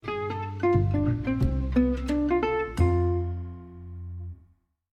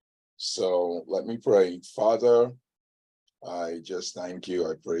So let me pray. Father, I just thank you.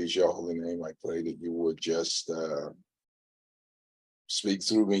 I praise your holy name. I pray that you would just speak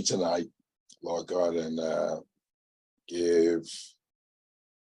through me tonight, Lord God, and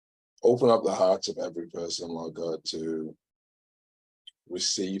open up the hearts of every person, Lord God, to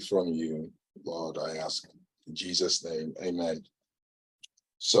receive from you, Lord, I ask in Jesus' name, amen.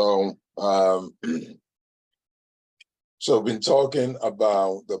 So, so I've been talking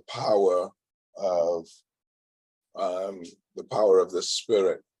about the power of the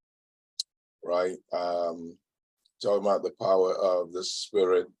Spirit, right? Talking about the power of the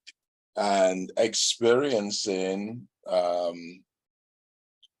Spirit and experiencing the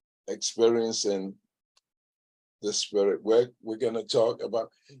Spirit. We're going to talk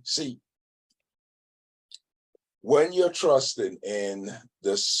about, see, when you're trusting in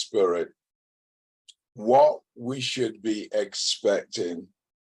the Spirit, what we should be expecting,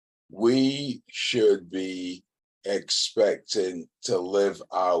 we should be expecting to live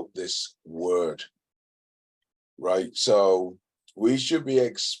out this word, right? So we should be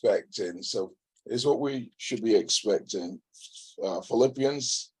expecting, so is what we should be expecting.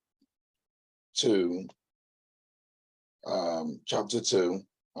 Philippians 2, chapter 2,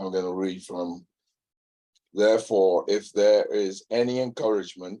 I'm going to read from, therefore, if there is any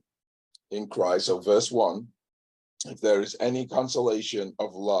encouragement in Christ, so verse 1, if there is any consolation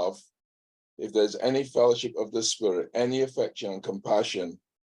of love, if there's any fellowship of the Spirit, any affection and compassion,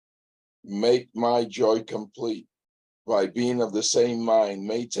 make my joy complete by being of the same mind,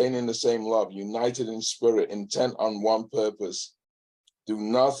 maintaining the same love, united in spirit, intent on one purpose. Do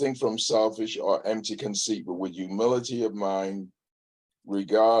nothing from selfish or empty conceit, but with humility of mind,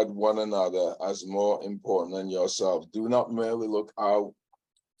 regard one another as more important than yourself. Do not merely look out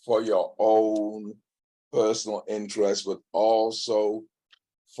for your own personal interest, but also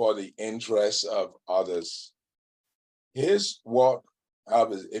for the interests of others. Here's what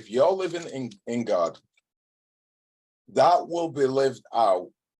happens. If you're living in God, that will be lived out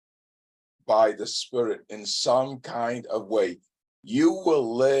by the Spirit in some kind of way. You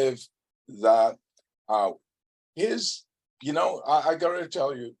will live that out. Here's, I gotta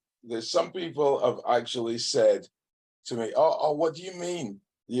tell you, there's some people have actually said to me, oh, what do you mean?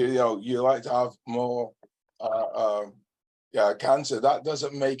 You like to have more cancer? That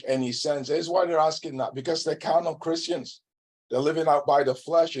doesn't make any sense. Here's why they're asking that, because they're carnal Christians. They're living out by the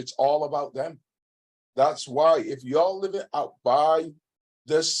flesh. It's all about them. That's why if you're living out by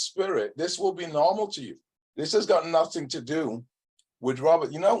the Spirit, this will be normal to you. This has got nothing to do with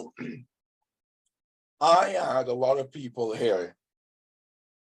Robert. I had a lot of people here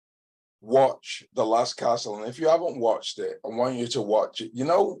watch The Last Castle, and if you haven't watched it, I want you to watch it. You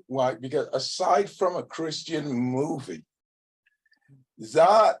know why? Because aside from a Christian movie,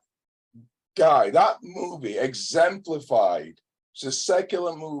 that movie exemplified, it's a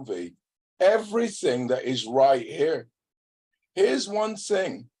secular movie, everything that is right here. Here's one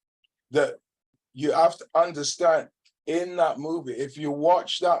thing that you have to understand in that movie. If you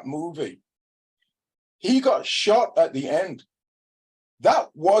watch that movie, he got shot at the end. That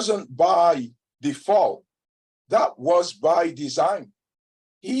wasn't by default. That was by design.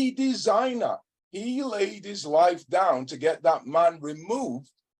 He designed that. He laid his life down to get that man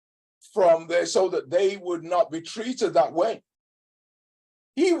removed from there so that they would not be treated that way.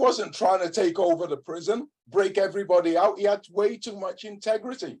 He wasn't trying to take over the prison, break everybody out. He had way too much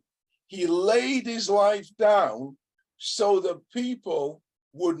integrity. He laid his life down so that people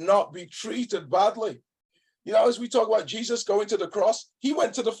would not be treated badly. As we talk about Jesus going to the cross, he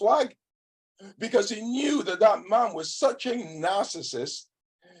went to the flag because he knew that that man was such a narcissist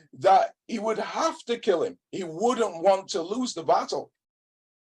that he would have to kill him. He wouldn't want to lose the battle.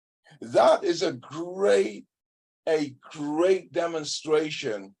 That is a great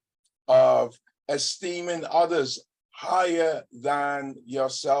demonstration of esteeming others higher than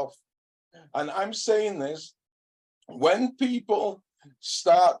yourself. And I'm saying this, when people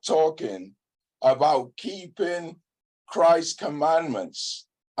start talking about keeping Christ's commandments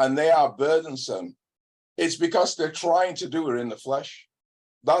and they are burdensome, it's because they're trying to do it in the flesh.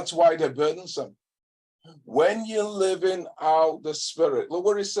 That's why they're burdensome. When you're living out the Spirit, look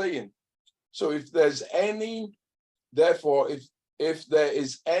what he's saying. So if there is any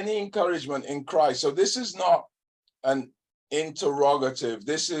encouragement in Christ, so this is not an interrogative,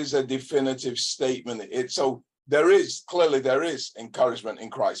 this is a definitive statement. There is encouragement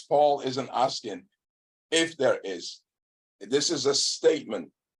in Christ. Paul isn't asking if there is. This is a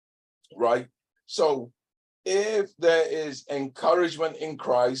statement, right? So if there is encouragement in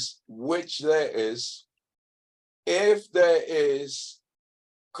Christ, which there is, if there is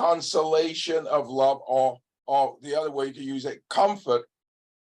consolation of love, or the other way to use it, comfort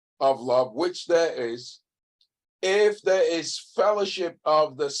of love, which there is, if there is fellowship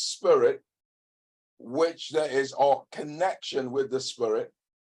of the Spirit, which there is, or connection with the Spirit,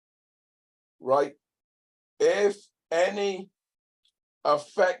 right? If any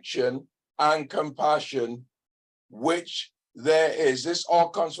affection and compassion, which there is, this all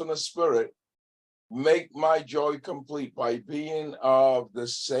comes from the Spirit, make my joy complete by being of the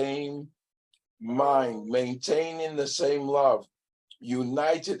same mind, maintaining the same love,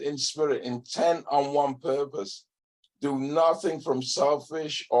 united in spirit, intent on one purpose. Do nothing from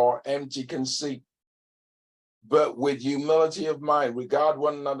selfish or empty conceit, but with humility of mind, regard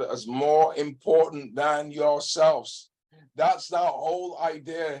one another as more important than yourselves. That's the whole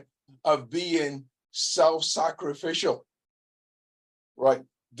idea of being self-sacrificial, right?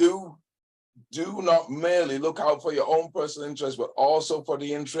 Do not merely look out for your own personal interest, but also for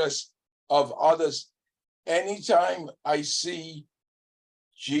the interest of others. Anytime I see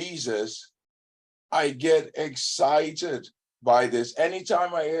Jesus, I get excited by this.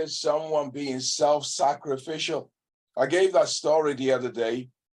 Anytime I hear someone being self-sacrificial, I gave that story the other day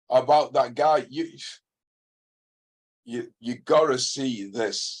about that guy. You gotta see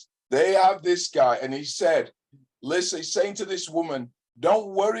this. They have this guy, and he said, listen, he's saying to this woman, don't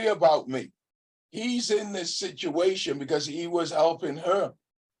worry about me. He's in this situation because he was helping her.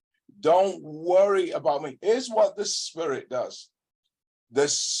 Don't worry about me. Here's what the Spirit does. The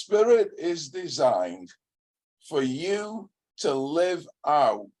Spirit is designed for you to live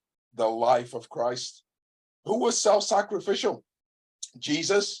out the life of Christ. Who was self-sacrificial?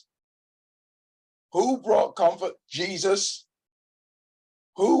 Jesus. Who brought comfort? Jesus.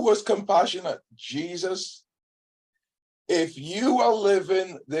 Who was compassionate? Jesus. If you are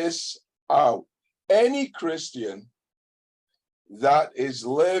living this out, any Christian that is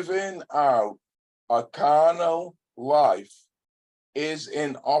living out a carnal life is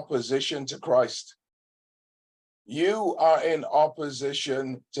in opposition to Christ. You are in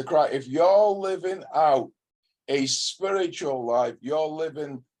opposition to Christ. If you're living out a spiritual life, you're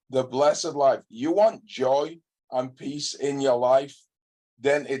living the blessed life. You want joy and peace in your life,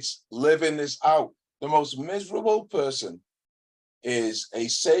 then it's living this out. The most miserable person is a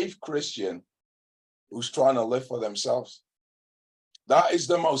saved Christian who's trying to live for themselves. That is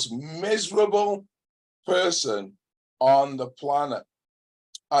the most miserable person on the planet.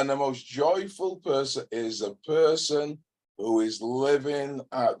 And the most joyful person is a person who is living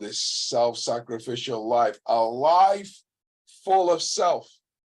out this self-sacrificial life. A life full of self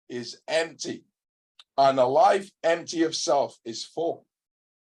is empty, and a life empty of self is full.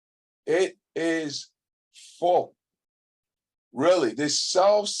 It is full. Really, this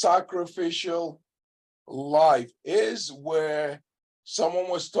self-sacrificial life is where someone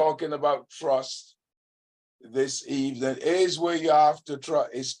was talking about trust this evening, is where you have to trust,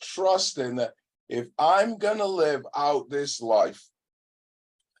 is trusting that if I'm gonna live out this life,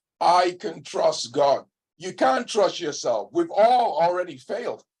 I can trust God. You can't trust yourself. We've all already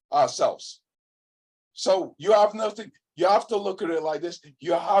failed ourselves. So you have nothing, you have to look at it like this.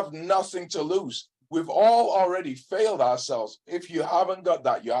 You have nothing to lose. We've all already failed ourselves. If you haven't got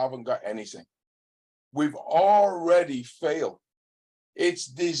that, you haven't got anything. We've already failed. It's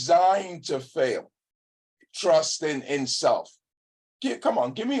designed to fail. Trusting in self. Come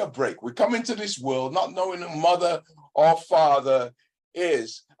on, give me a break. We come into this world not knowing who mother or father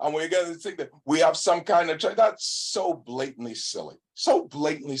is, and we're going to think that we have some kind of that's so blatantly silly. So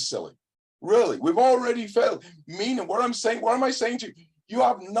blatantly silly. Really, we've already failed. Meaning, what I'm saying, what am I saying to you? You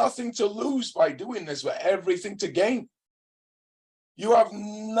have nothing to lose by doing this, but everything to gain. You have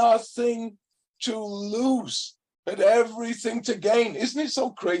nothing to lose, but everything to gain. Isn't it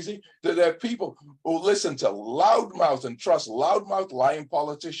so crazy that there are people who listen to loudmouth and trust loudmouth lying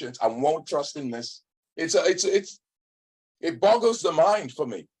politicians and won't trust in this? It boggles the mind for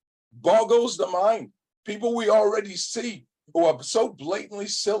me. Boggles the mind. People we already see who are so blatantly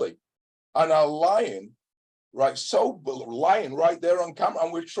silly and are lying, right? So lying right there on camera,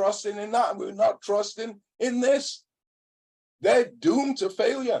 and we're trusting in that, and we're not trusting in this. They're doomed to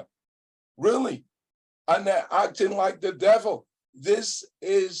failure, really. And they're acting like the devil. This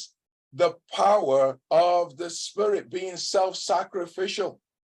is the power of the Spirit, being self-sacrificial.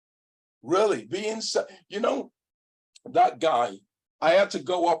 Really, that guy, I had to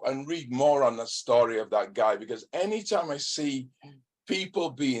go up and read more on the story of that guy, because anytime I see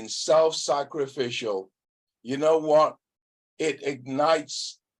people being self-sacrificial, you know what? It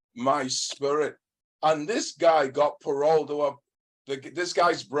ignites my spirit. And this guy got paroled, or this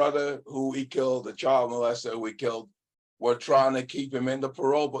guy's brother who he killed, the child molester who he killed, were trying to keep him in the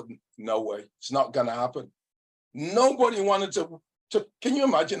parole, but no way, it's not going to happen. Nobody wanted to, can you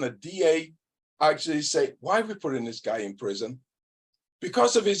imagine a DA actually say, why are we putting this guy in prison?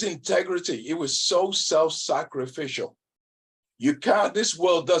 Because of his integrity. It was so self-sacrificial. You can't, this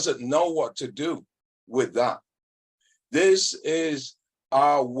world doesn't know what to do with that. This is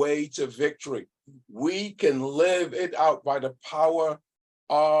our way to victory. We can live it out by the power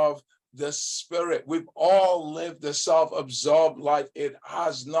of the Spirit. We've all lived the self-absorbed life. It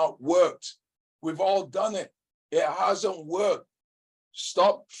has not worked. We've all done it. It hasn't worked.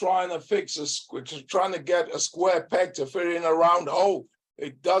 Stop trying to fix trying to get a square peg to fit in a round hole.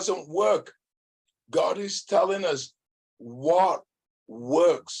 It doesn't work. God is telling us what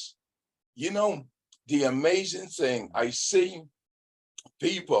works. You know, the amazing thing, I see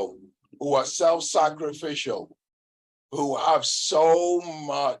people who are self-sacrificial, who have so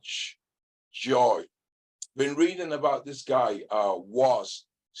much joy. Been reading about this guy,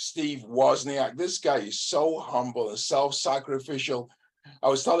 Steve Wozniak. This guy is so humble and self-sacrificial. I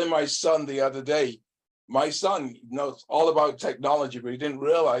was telling my son the other day, my son knows all about technology, but he didn't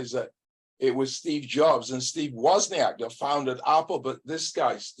realize that it was Steve Jobs and Steve Wozniak that founded Apple. But this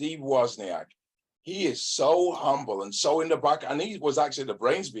guy, Steve Wozniak, he is so humble and so in the back, and he was actually the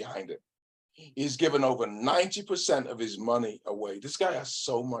brains behind it. He's given over 90% of his money away. This guy has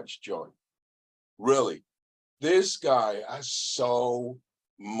so much joy. Really, this guy has so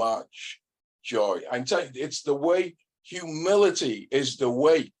much joy. I'm telling you, it's the way, humility is the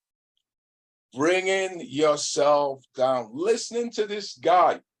way. Bringing yourself down, listening to this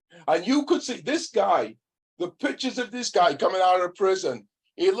guy. And you could see this guy, the pictures of this guy coming out of prison,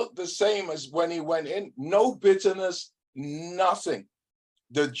 he looked the same as when he went in. No bitterness, nothing.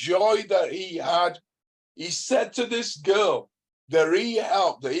 The joy that he had, he said to this girl that he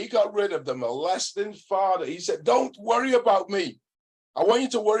helped, that he got rid of the molesting father. He said, don't worry about me. I want you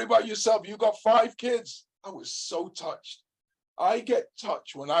to worry about yourself. You got 5 kids. I was so touched. I get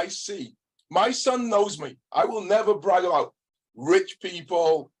touched when I see, my son knows me. I will never brag about rich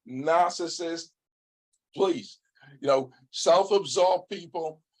people, narcissists, please, self-absorbed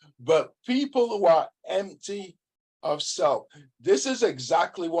people, but people who are empty of self. This is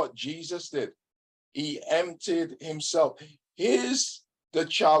exactly what Jesus did. He emptied himself. Here's the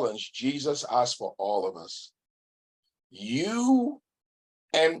challenge Jesus asked for all of us. You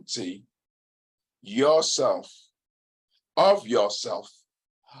empty yourself of yourself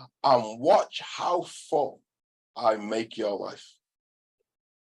and watch how full I make your life.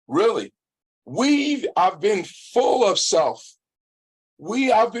 Really, we have been full of self. We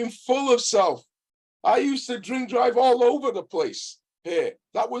have been full of self. I used to drink drive all over the place here.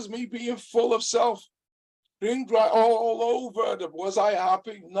 That was me being full of self. Drink drive all over. Was I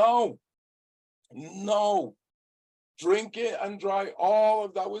happy? No. No. Drinking and drive, all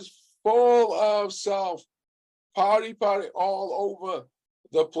of that was full of self. Party all over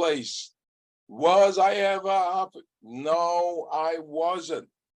the place. Was I ever happy? No, I wasn't.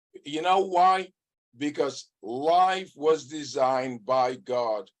 You know why? Because life was designed by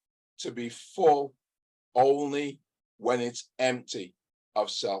God to be full only when it's empty of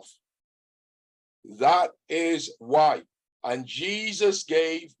self. That is why. And Jesus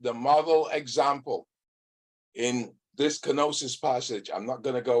gave the model example in this kenosis passage. I'm not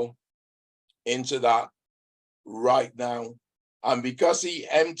going to go into that right now. And because he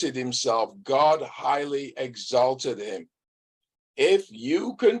emptied himself, God highly exalted him. If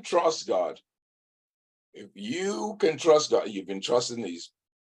you can trust God, you've been trusting these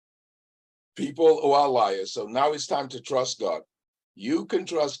people who are liars. So now it's time to trust God. You can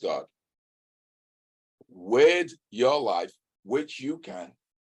trust God with your life, which you can.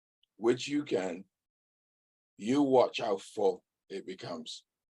 You watch how full it becomes.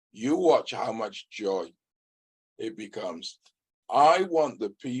 You watch how much joy it becomes. I want the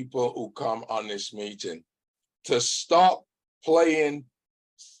people who come on this meeting to stop throwing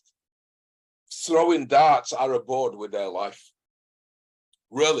darts at a board with their life.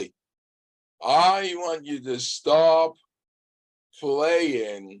 Really. I want you to stop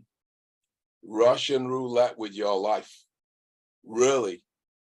playing Russian roulette with your life. Really.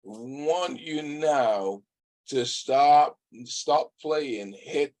 I want you now to stop playing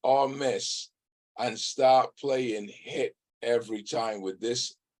hit or miss and start playing hit every time with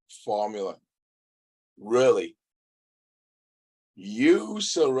this formula. Really. You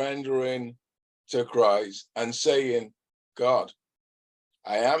surrendering to Christ and saying, God,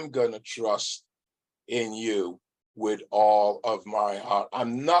 I am going to trust in you with all of my heart.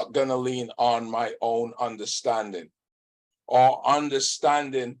 I'm not going to lean on my own understanding or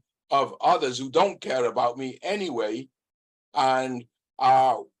understanding of others who don't care about me anyway, and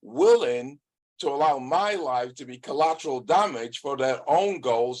are willing to allow my life to be collateral damage for their own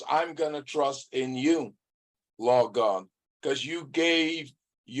goals, I'm going to trust in you, Lord God, because you gave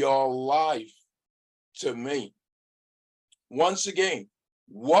your life to me. Once again,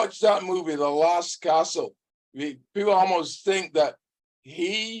 watch that movie, The Last Castle. People almost think that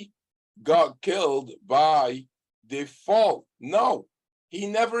he got killed by default. No, he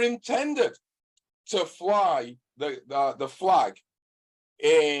never intended to fly the flag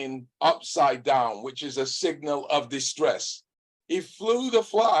in upside down, which is a signal of distress. He flew the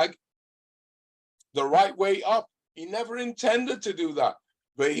flag the right way up. He never intended to do that,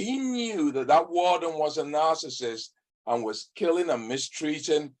 but he knew that that warden was a narcissist and was killing and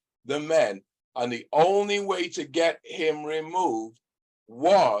mistreating the men. And the only way to get him removed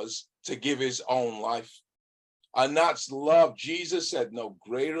was to give his own life. And that's love. Jesus said, no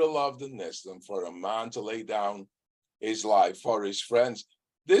greater love than this, than for a man to lay down his life for his friends.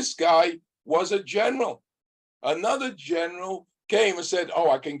 This guy was a general. Another general came and said, oh,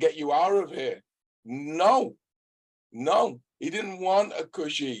 I can get you out of here. No, he didn't want a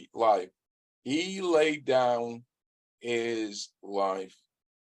cushy life. He laid down his life.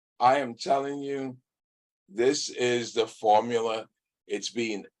 I am telling you, this is the formula. It's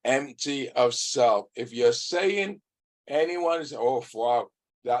being empty of self. If you're saying anyone is, oh, wow,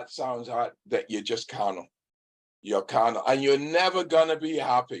 that sounds hard, that you're just carnal. You're carnal, and you're never going to be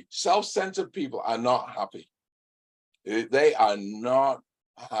happy. Self-centered people are not happy. They are not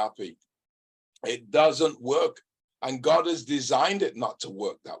happy. It doesn't work. And God has designed it not to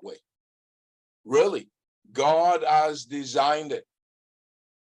work that way. Really, God has designed it.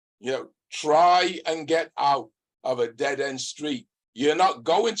 Try and get out of a dead-end street. You're not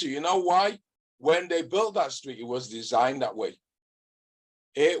going to. You know why? When they built that street, it was designed that way.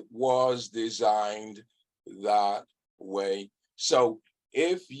 It was designed that way. So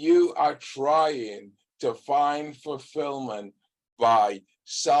if you are trying to find fulfillment by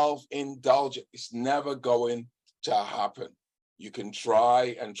self-indulgence, it's never going to happen. You can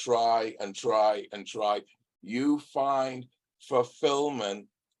try and try and try and try. You find fulfillment,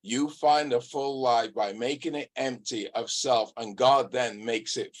 you find a full life by making it empty of self, and God then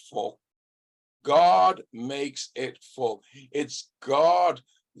makes it full. God makes it full. It's God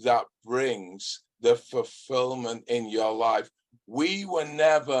that brings the fulfillment in your life. We were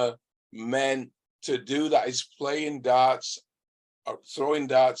never meant to do that. It's playing darts or throwing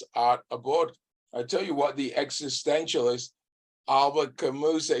darts at a board. I tell you what, the existentialist Albert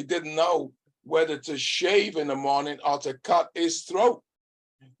Camus, he didn't know whether to shave in the morning or to cut his throat,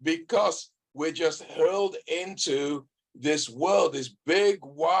 because we're just hurled into this world, this big,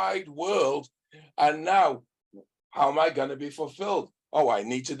 wide world. And now, how am I going to be fulfilled? Oh, I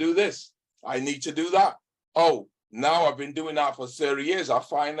need to do this. I need to do that. Oh, now I've been doing that for 30 years. I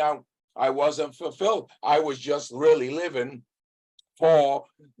find out I wasn't fulfilled. I was just really living for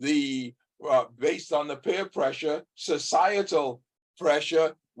the, based on the peer pressure, societal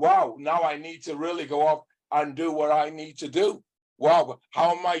pressure. Wow, now I need to really go off and do what I need to do. Wow, but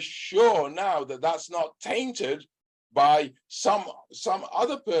how am I sure now that that's not tainted by some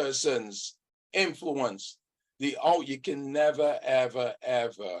other person's influence? You can never, ever,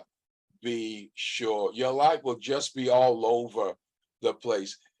 ever be sure. Your life will just be all over the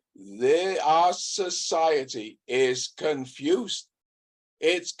place. Our society is confused.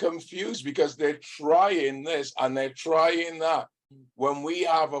 It's confused because they're trying this and they're trying that. When we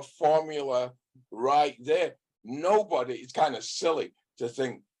have a formula right there, it's kind of silly to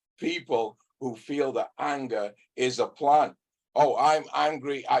think people who feel that anger is a plan. Oh, I'm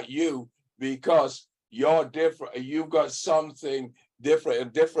angry at you because you're different. You've got something different, a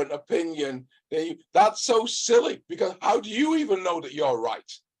different opinion than you. That's so silly, because how do you even know that you're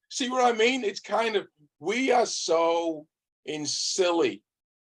right? See what I mean? It's kind of, we are so in silly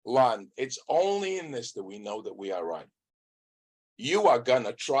land. It's only in this that we know that we are right. You are going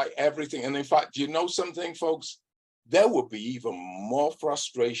to try everything. And in fact, you know something, folks? There would be even more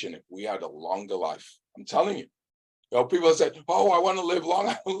frustration if we had a longer life. I'm telling you. People say, oh, I want to live long.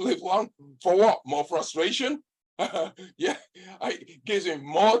 I want to live long. For what? More frustration? Yeah, it gives me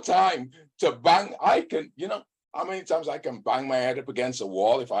more time to bang. I can, how many times I can bang my head up against a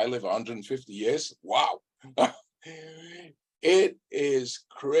wall if I live 150 years? Wow. It is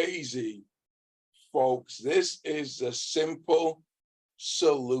crazy, folks. This is a simple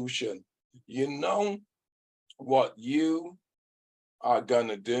solution. You know what you are going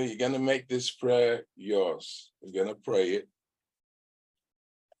to do? You're going to make this prayer yours. You're going to pray it.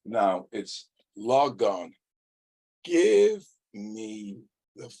 Now, it's, Lord God, give me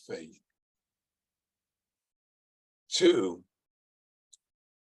the faith to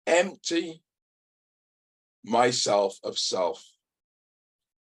empty myself of self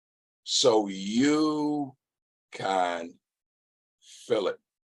so you can fill it.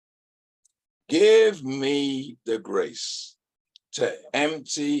 Give me the grace to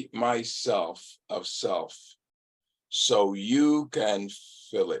empty myself of self so you can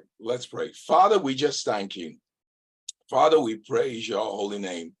fill it. Let's pray. Father, we just thank you. Father, we praise your holy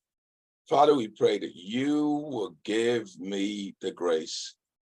name. Father, we pray that you will give me the grace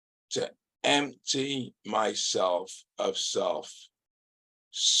to empty myself of self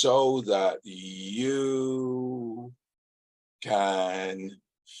so that you can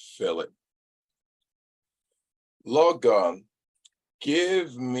fill it. Lord God,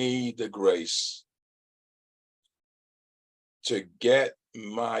 give me the grace to get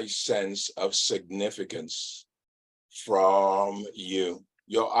my sense of significance from you,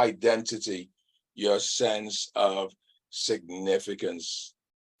 your identity, your sense of significance.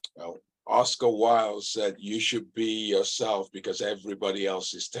 Oscar Wilde said, you should be yourself because everybody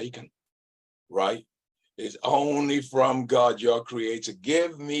else is taken, right? It's only from God, your creator.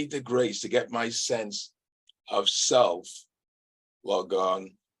 Give me the grace to get my sense of self, Lord God,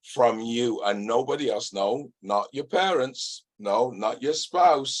 from you and nobody else. No, not your parents. No, not your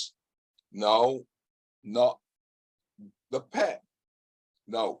spouse. No, not the pet.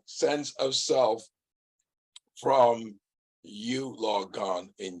 No, sense of self from you, Lord God,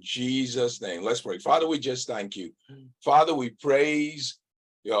 in Jesus' name. Let's pray. Father, we just thank you. Father, we praise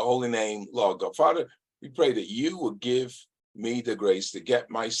your holy name, Lord God. Father, we pray that you will give me the grace to get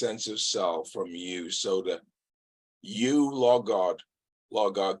my sense of self from you so that you, Lord God,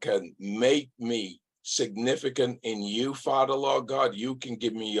 can make me significant in you, Father, Lord God. You can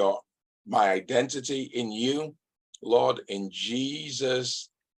give me my identity in you, Lord, in Jesus'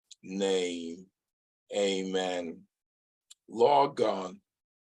 name. Amen. Lord God,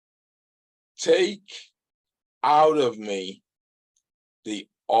 take out of me the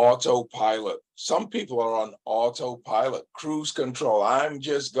autopilot. Some people are on autopilot, cruise control. I'm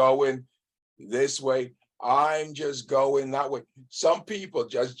just going this way. I'm just going that way. Some people,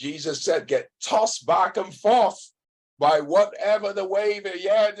 just Jesus said, get tossed back and forth by whatever the wave is.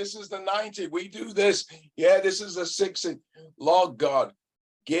 Yeah, this is the 90. We do this. Yeah, this is the 60. Lord God,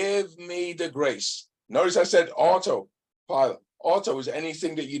 give me the grace. Notice I said autopilot. Auto is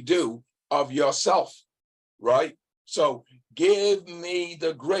anything that you do of yourself, right? So give me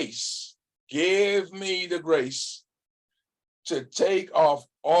the grace. Give me the grace to take off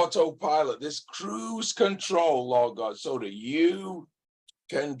autopilot, this cruise control, Lord God, so that you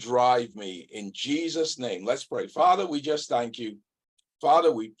can drive me in Jesus' name. Let's pray. Father, we just thank you.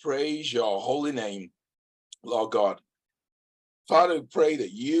 Father, we praise your holy name, Lord God. Father, we pray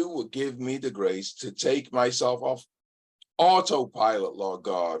that you will give me the grace to take myself off autopilot, Lord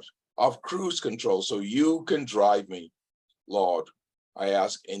God, of cruise control, so you can drive me, Lord. I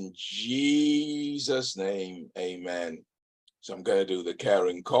ask in Jesus' name, amen. So I'm going to do the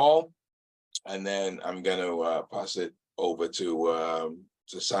caring call, and then I'm going to pass it over to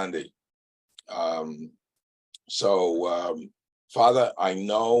Sandy. Father, I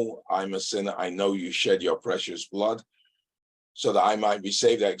know I'm a sinner. I know you shed your precious blood so that I might be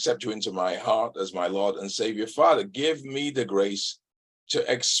saved. I accept you into my heart as my Lord and Savior. Father, give me the grace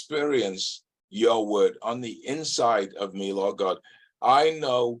to experience your word on the inside of me, Lord God. I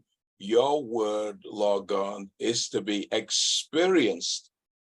know your word, Lord God, is to be experienced,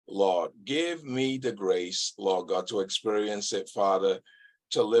 Lord. Give me the grace, Lord God, to experience it, Father,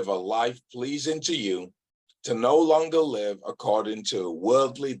 to live a life pleasing to you, to no longer live according to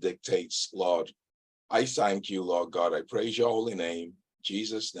worldly dictates, Lord. I thank you, Lord God. I praise your holy name. In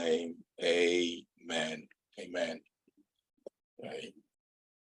Jesus' name, amen. Amen. Right.